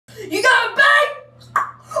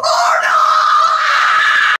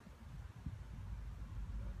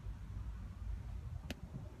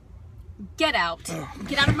Get out.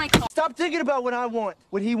 Get out of my car. Stop thinking about what I want,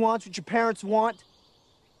 what he wants, what your parents want.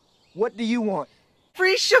 What do you want?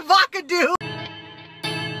 Free Shavakadu!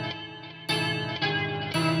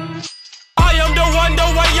 I am the one, the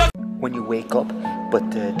way you... When you wake up,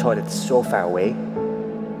 but the toilet's so far away.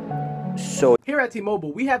 So here at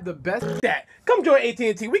T-Mobile, we have the best that. Come join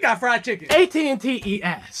AT&T. We got fried chicken. AT&T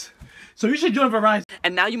ES. So you should join Verizon.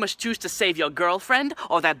 And now you must choose to save your girlfriend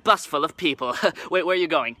or that bus full of people. Wait, where are you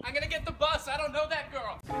going? I'm gonna get the bus. I don't know that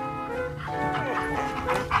girl.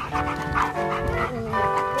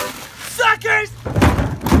 Suckers!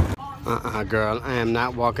 Girl, I am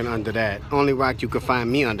not walking under that. Only rock you can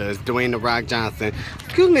find me under is Dwayne "The Rock" Johnson.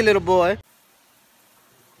 Excuse me, little boy.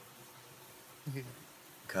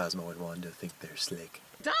 Cosmo and Wanda think they're slick.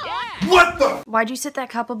 Yeah. What the? Why'd you sit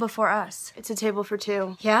that couple before us? It's a table for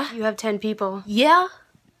two. Yeah? You have 10 people. Yeah?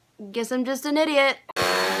 Guess I'm just an idiot.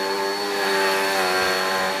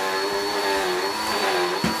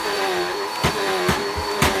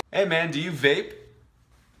 Hey man, do you vape?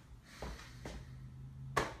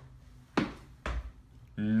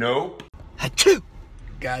 Nope. Achoo!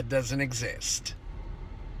 God doesn't exist.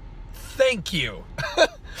 Thank you.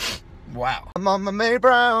 Wow. I'm on my May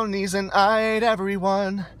brownies and I ate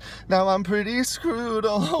everyone. Now I'm pretty screwed,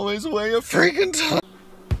 I'll always weigh a freaking ton.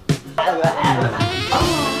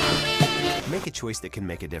 Make a choice that can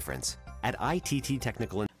make a difference. At ITT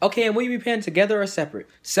Technical. Okay, and will you be paying together or separate?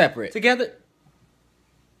 Separate. Together.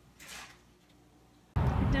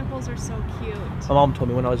 Dimples are so cute. My mom told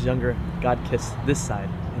me when I was younger, God kissed this side,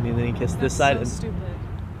 and then he kissed this side. So and stupid.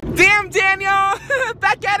 Damn, Daniel!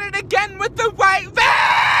 Back at it again with the white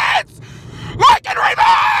vans! Like and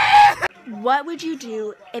remind! What would you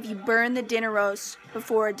do if you burned the dinner roast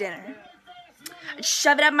before a dinner? I'd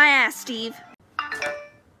shove it up my ass, Steve.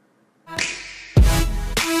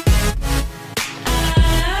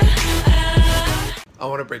 I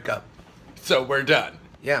want to break up. So we're done.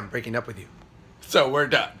 Yeah, I'm breaking up with you. So we're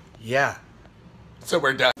done. Yeah. So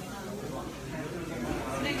we're done.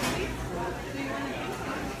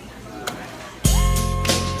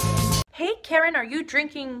 Hey, Karen, are you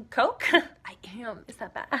drinking Coke? I am. Is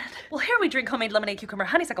that bad? Well, here we drink homemade lemonade, cucumber,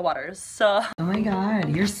 honeysuckle waters. Oh my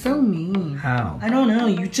god, you're so mean. How? I don't know,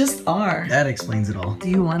 you just are. That explains it all. Do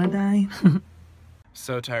you want to die?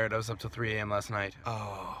 So tired. I was up till 3 a.m. last night.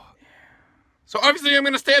 Oh. So obviously I'm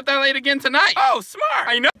gonna stay up that late again tonight. Oh, smart.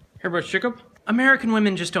 I know. Here, bro, Jacob. American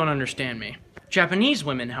women just don't understand me. Japanese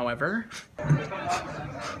women, however.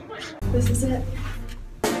 This is it.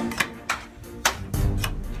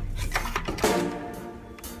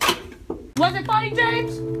 Was it funny,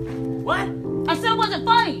 James? What? I said, was it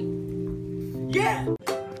funny? Yeah.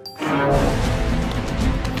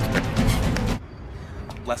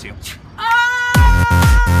 Bless you.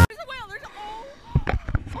 Ah! There's a whale. There's a...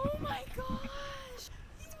 Oh my gosh.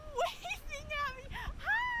 He's waving at me.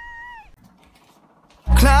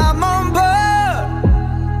 Hi. Climb on board.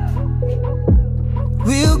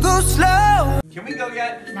 We'll go slow. Can we go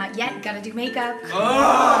yet? Not yet, gotta do makeup.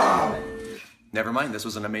 Oh! Never mind, this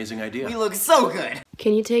was an amazing idea. We look so good.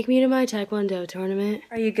 Can you take me to my Taekwondo tournament?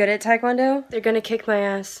 Are you good at Taekwondo? They're gonna kick my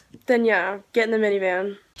ass. Then yeah, get in the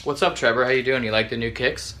minivan. What's up, Trevor? How you doing? You like the new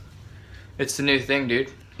kicks? It's the new thing,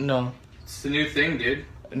 dude. No. It's the new thing, dude.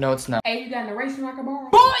 No, it's not. Hey, you got an eraser like a bar?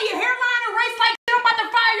 Boy, your hairline erased like shit. I'm about to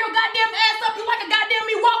fire your goddamn ass up. You like a goddamn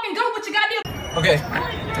me walking good with your goddamn... Okay.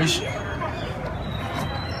 Are you sure?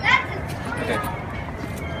 Okay.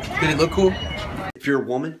 Did it look cool? If you're a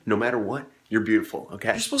woman, no matter what, you're beautiful, okay?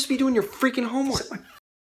 You're supposed to be doing your freaking homework. Suck my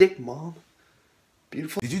dick, mom.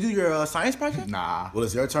 Beautiful. Did you do your science project? Nah. Well,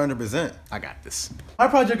 it's your turn to present. I got this. My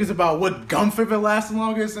project is about what gum flavor lasts the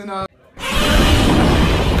longest and Go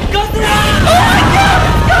through it! Oh my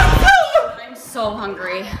god! I'm so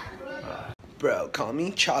hungry. Bro, call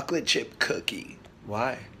me chocolate chip cookie.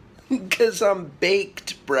 Why? Cause I'm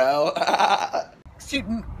baked, bro. Excuse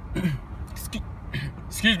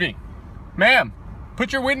me. Ma'am,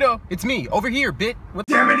 put your window. It's me, over here, bit. What?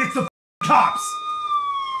 Damn it, it's the cops!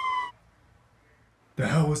 The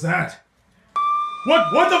hell was that?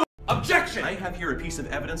 What the Objection! I have here a piece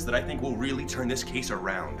of evidence that I think will really turn this case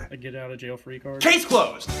around. A get out of jail free card. Case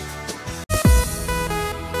closed!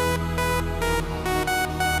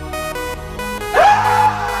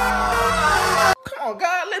 Come on,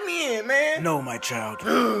 God, let me in, man. No, my child.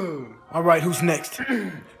 All right, who's next?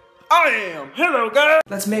 I am. Hello, God.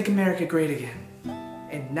 Let's make America great again.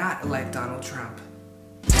 And not elect Donald Trump.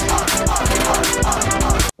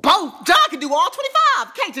 Both. John can do all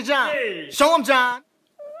 25. Can't you, John? Hey. Show him, John.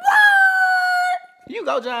 What? You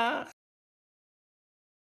go, John.